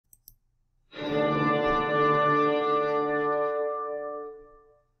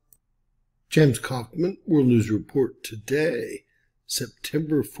James Kaufman, World News Report today,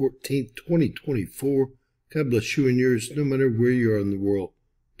 September 14th, 2024. God bless you and yours, no matter where you are in the world.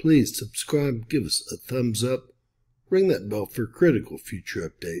 Please subscribe, give us a thumbs up, ring that bell for critical future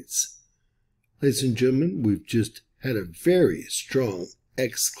updates. Ladies and gentlemen, we've just had a very strong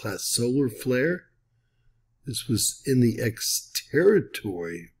X-class solar flare. This was in the X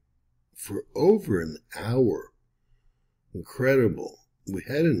territory for over an hour. Incredible. We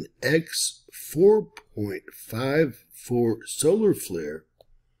had an X 4.54 solar flare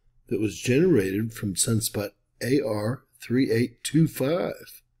that was generated from sunspot AR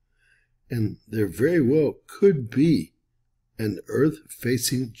 3825. And there very well could be an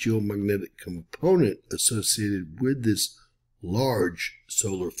Earth-facing geomagnetic component associated with this large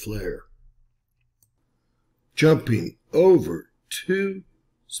solar flare. Jumping over to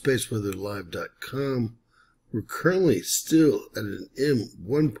spaceweatherlive.com, we're currently still at an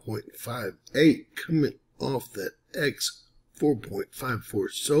M1.58 coming off that X 4.54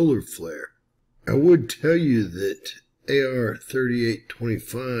 solar flare. I would tell you that AR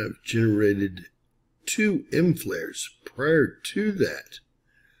 3825 generated 2 M flares prior to that.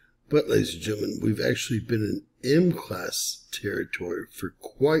 But ladies and gentlemen, we've actually been in M-class territory for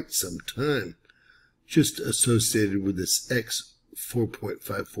quite some time, just associated with this X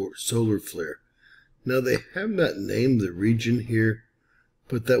 4.54 solar flare. Now, they have not named the region here,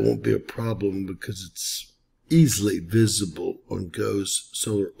 but that won't be a problem because it's easily visible on GOES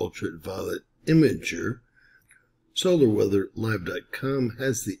Solar Ultraviolet Imager. SolarWeatherLive.com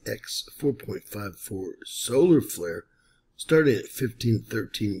has the X 4.54 solar flare starting at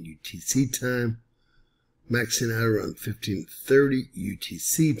 15:13 UTC time, maxing out around 15:30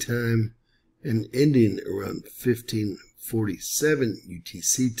 UTC time, and ending around 15:47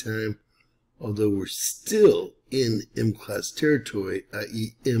 UTC time, although we're still in M-class territory,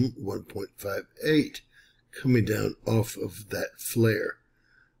 i.e. M1.58, coming down off of that flare.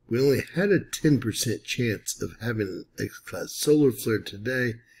 We only had a 10% chance of having an X-class solar flare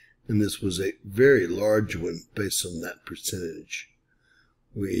today, and this was a very large one based on that percentage.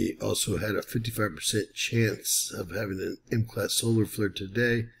 We also had a 55% chance of having an M-class solar flare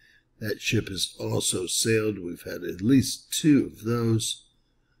today. That ship has also sailed. We've had at least 2 of those.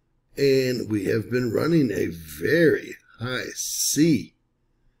 And we have been running a very high C,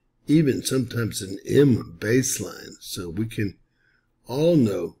 even sometimes an M baseline. So we can all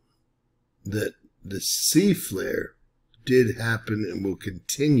know that the C flare did happen and will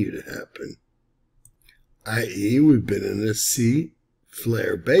continue to happen, i.e. we've been in a C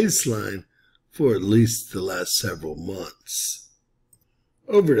flare baseline for at least the last several months.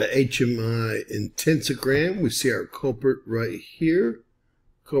 Over to HMI Intensogram, we see our culprit right here.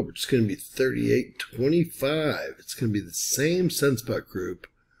 Culprit's going to be 3825. It's going to be the same sunspot group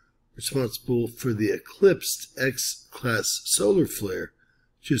responsible for the eclipsed X-class solar flare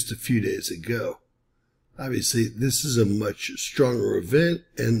just a few days ago. Obviously, this is a much stronger event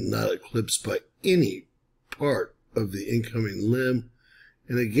and not eclipsed by any part of the incoming limb.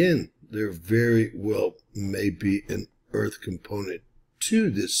 And again, there very well may be an Earth component to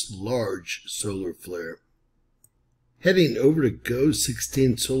this large solar flare. Heading over to GOES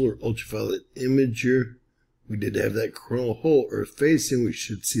 16 Solar Ultraviolet Imager, we did have that coronal hole Earth facing. We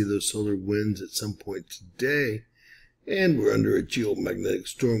should see those solar winds at some point today. And we're under a geomagnetic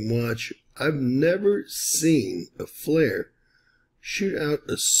storm watch. I've never seen a flare shoot out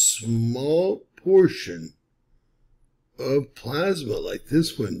a small portion of plasma like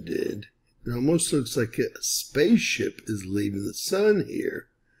this one did. It almost looks like a spaceship is leaving the sun here.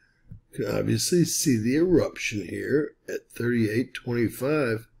 You can obviously see the eruption here at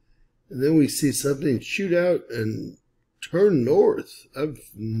 3825. And then we see something shoot out and turn north.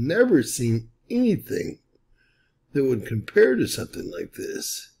 I've never seen anything that would compare to something like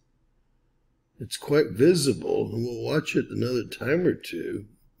this. It's quite visible, and we'll watch it another time or two.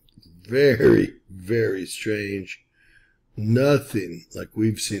 Very, very strange. Nothing like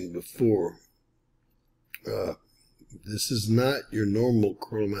we've seen before. This is not your normal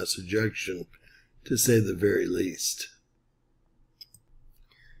coronal mass ejection, to say the very least.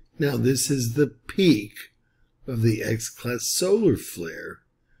 Now, this is the peak of the X-class solar flare.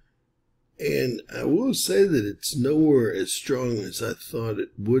 And I will say that it's nowhere as strong as I thought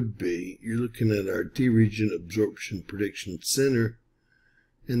it would be. You're looking at our D-Region Absorption Prediction Center,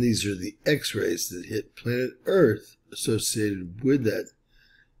 and these are the X-rays that hit planet Earth associated with that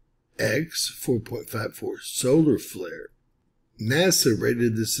X 4.54 solar flare. NASA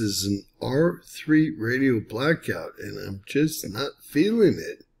rated this as an R3 radio blackout, and I'm just not feeling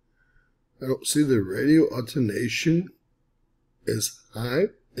it. I don't see the radio attenuation as high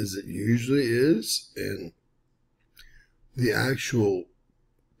as it usually is, and the actual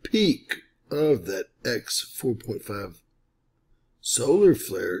peak of that X 4.5 solar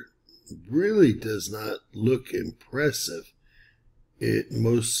flare really does not look impressive. It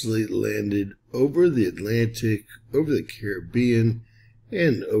mostly landed over the Atlantic, over the Caribbean,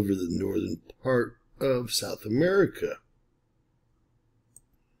 and over the northern part of South America.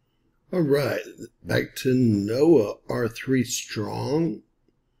 All right, back to NOAA R3 Strong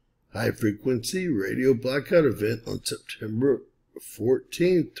high-frequency radio blackout event on September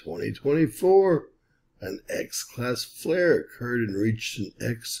 14, 2024. An X-class flare occurred and reached an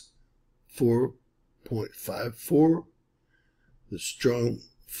X 4.54. The strong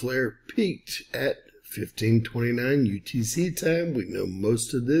flare peaked at 1529 UTC time. We know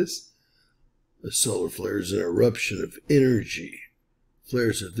most of this. A solar flare is an eruption of energy.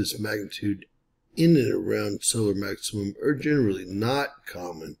 Flares of this magnitude in and around solar maximum are generally not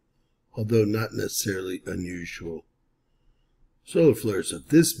common, although not necessarily unusual. Solar flares of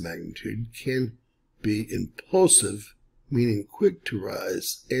this magnitude can be impulsive, meaning quick to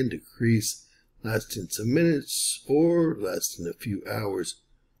rise and decrease, lasting some minutes or lasting a few hours.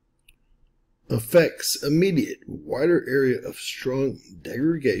 Effects: immediate, wider area of strong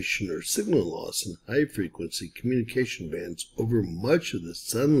degradation or signal loss in high-frequency communication bands over much of the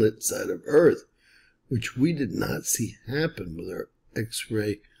sunlit side of Earth, which we did not see happen with our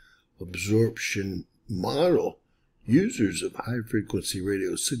X-ray absorption model. Users of high-frequency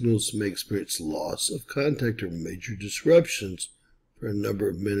radio signals may experience loss of contact or major disruptions for a number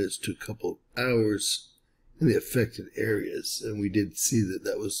of minutes to a couple of hours in the affected areas. And we did see that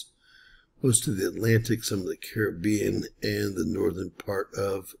that was most of the Atlantic, some of the Caribbean, and the northern part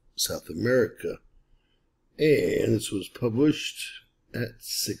of South America. And this was published at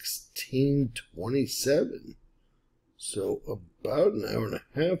 1627, so about an hour and a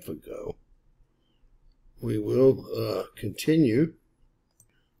half ago. We will continue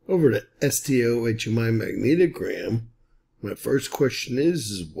over to STO-HMI magnetogram. My first question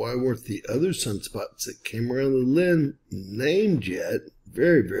is why weren't the other sunspots that came around the limb named yet?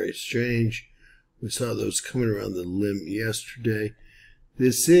 Very, very strange. We saw those coming around the limb yesterday.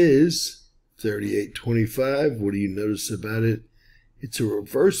 This is 3825. What do you notice about it? It's a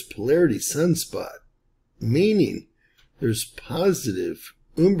reverse polarity sunspot, meaning there's positive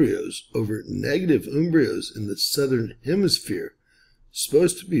umbrios over negative umbrios in the southern hemisphere.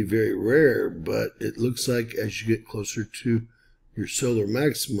 Supposed to be very rare, but it looks like as you get closer to your solar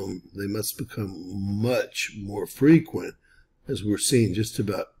maximum, they must become much more frequent, as we're seeing just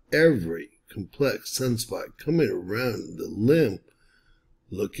about every complex sunspot coming around the limb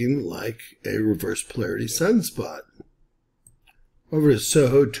looking like a reverse polarity sunspot. Over to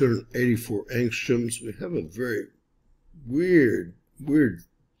SOHO, 284 angstroms, we have a very weird,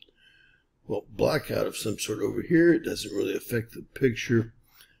 blackout of some sort over here. It doesn't really affect the picture.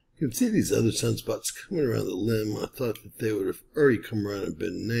 You can see these other sunspots coming around the limb. I thought that they would have already come around and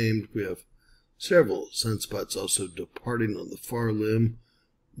been named. We have several sunspots also departing on the far limb,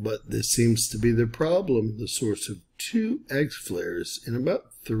 but this seems to be the problem, the source of 2 X flares in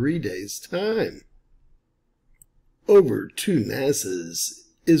about 3 days' time. Over to NASA's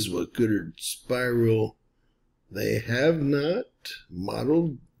ISWA Goddard Spiral. They have not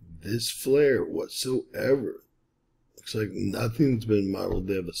modeled this flare whatsoever. Looks like nothing's been modeled.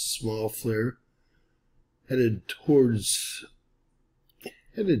 They have a small flare headed towards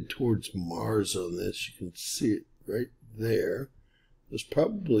Mars on this. You can see it right there. It was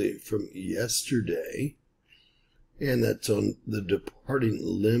probably from yesterday, and that's on the departing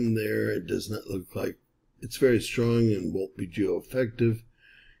limb there. It does not look like it's very strong and won't be geoeffective.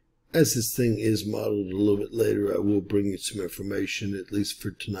 As this thing is modeled a little bit later, I will bring you some information, at least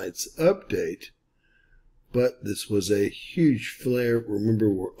for tonight's update. But this was a huge flare. Remember,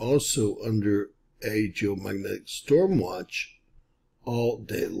 we're also under a geomagnetic storm watch all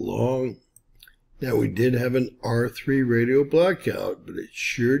day long. Now, we did have an R3 radio blackout, but it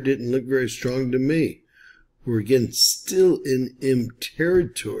sure didn't look very strong to me. We're again still in M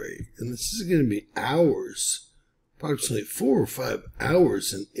territory, and this is going to be hours, approximately 4 or 5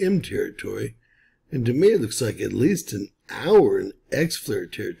 hours in M territory, and to me it looks like at least an hour in X flare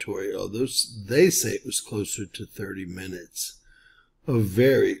territory, although they say it was closer to 30 minutes. A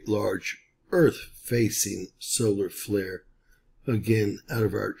very large Earth-facing solar flare, again out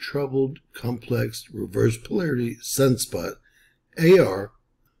of our troubled, complex, reverse polarity sunspot, AR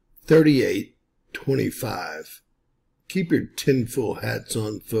 3825. Keep your tinfoil hats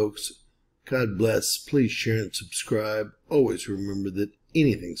on, folks. God bless. Please share and subscribe. Always remember that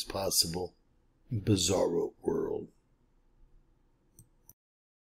anything's possible. Bizarro